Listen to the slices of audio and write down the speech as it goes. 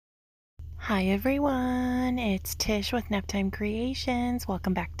Hi everyone, it's Tish with Naptime Creations.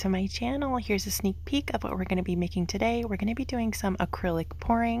 Welcome back to my channel. Here's a sneak peek of what we're going to be making today. We're going to be doing some acrylic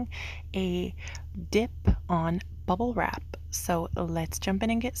pouring, a dip on bubble wrap. So let's jump in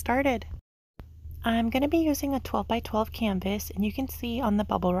and get started. I'm going to be using a 12 by 12 canvas, and you can see on the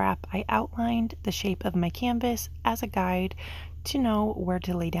bubble wrap I outlined the shape of my canvas as a guide to know where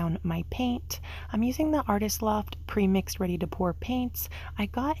to lay down my paint. I'm using the Artist Loft pre-mixed ready to pour paints. I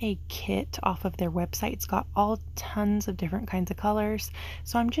got a kit off of their website. It's got all tons of different kinds of colors,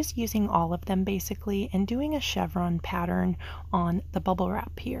 so I'm just using all of them basically and doing a chevron pattern on the bubble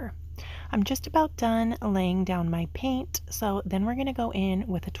wrap here. I'm just about done laying down my paint, so then we're going to go in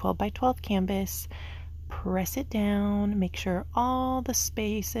with a 12 by 12 canvas, press it down, make sure all the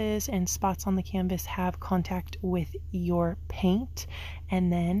spaces and spots on the canvas have contact with your paint,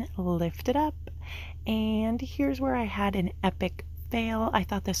 and then lift it up. And here's where I had an epic fail. I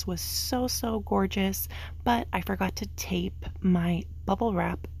thought this was so gorgeous, but I forgot to tape my bubble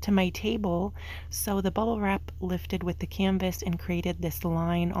wrap to my table, so the bubble wrap lifted with the canvas and created this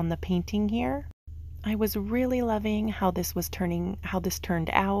line on the painting here. I was really loving how this turned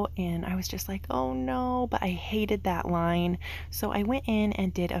out, and I was just like, oh no, but I hated that line. So I went in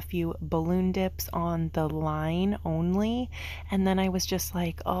and did a few balloon dips on the line only, and then I was just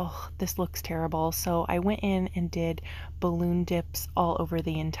like, oh, this looks terrible. So I went in and did balloon dips all over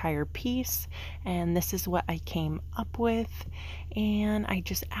the entire piece, and this is what I came up with. And I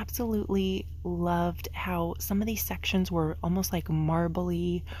just absolutely loved how some of these sections were almost like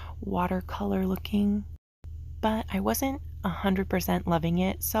marbly watercolor looking, but I wasn't 100% loving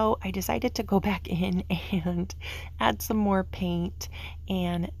it, so I decided to go back in and add some more paint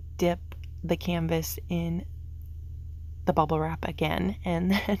and dip the canvas in the bubble wrap again,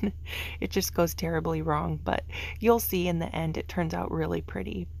 and then it just goes terribly wrong, but you'll see in the end it turns out really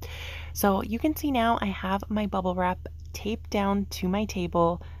pretty. So you can see now I have my bubble wrap taped down to my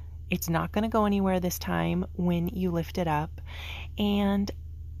table. It's not going to go anywhere this time when you lift it up. And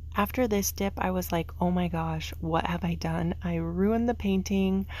after this dip, I was like, oh my gosh, what have I done? I ruined the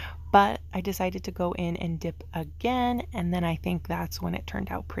painting, but I decided to go in and dip again, and then I think that's when it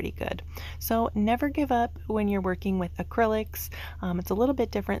turned out pretty good. So never give up when you're working with acrylics. It's a little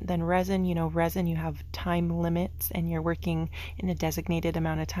bit different than resin. You know, resin, you have time limits and you're working in a designated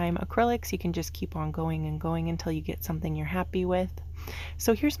amount of time. Acrylics, you can just keep on going and going until you get something you're happy with.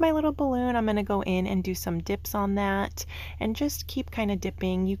 So here's my little balloon. I'm going to go in and do some dips on that and just keep kind of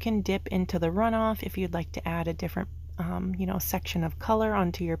dipping. You can dip into the runoff if you'd like to add a different section of color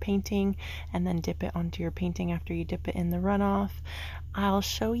onto your painting, and then dip it onto your painting after you dip it in the runoff. I'll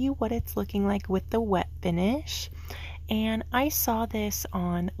show you what it's looking like with the wet finish. And I saw this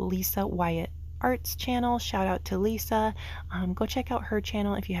on Lisa Wyatt Art's channel. Shout out to Lisa. Go check out her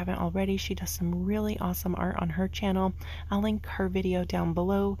channel if you haven't already. She does some really awesome art on her channel. I'll link her video down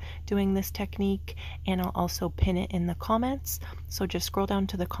below doing this technique, and I'll also pin it in the comments. So just scroll down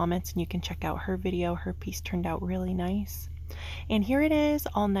to the comments and you can check out her video. Her piece turned out really nice. And here it is,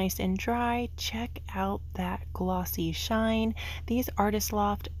 all nice and dry. Check out that glossy shine. These Artist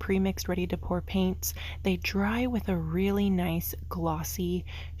Loft pre-mixed ready to pour paints, they dry with a really nice glossy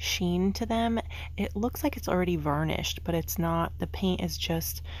sheen to them. It looks like it's already varnished, but it's not. The paint is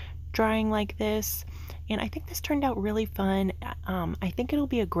just drying like this, and I think this turned out really fun. I think it'll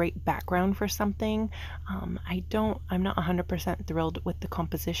be a great background for something. I'm not 100% thrilled with the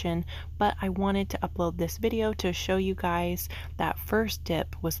composition, but I wanted to upload this video to show you guys that first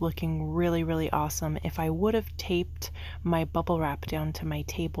dip was looking really awesome if I would have taped my bubble wrap down to my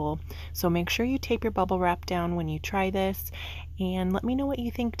table. So make sure you tape your bubble wrap down when you try this, and let me know what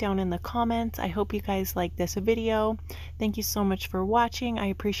you think down in the comments. I hope you guys like this video. Thank you so much for watching. I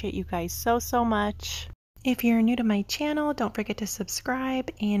appreciate you guys so much. If you're new to my channel, don't forget to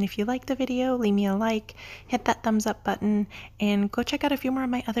subscribe, and if you like the video, leave me a like, hit that thumbs up button, and go check out a few more of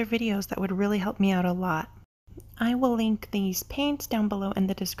my other videos. That would really help me out a lot. I will link these paints down below in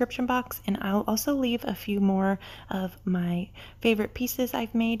the description box, and I'll also leave a few more of my favorite pieces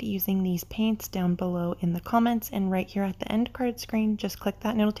I've made using these paints down below in the comments, and right here at the end card screen. Just click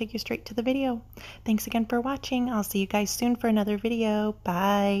that and it'll take you straight to the video. Thanks again for watching. I'll see you guys soon for another video.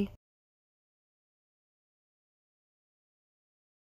 Bye!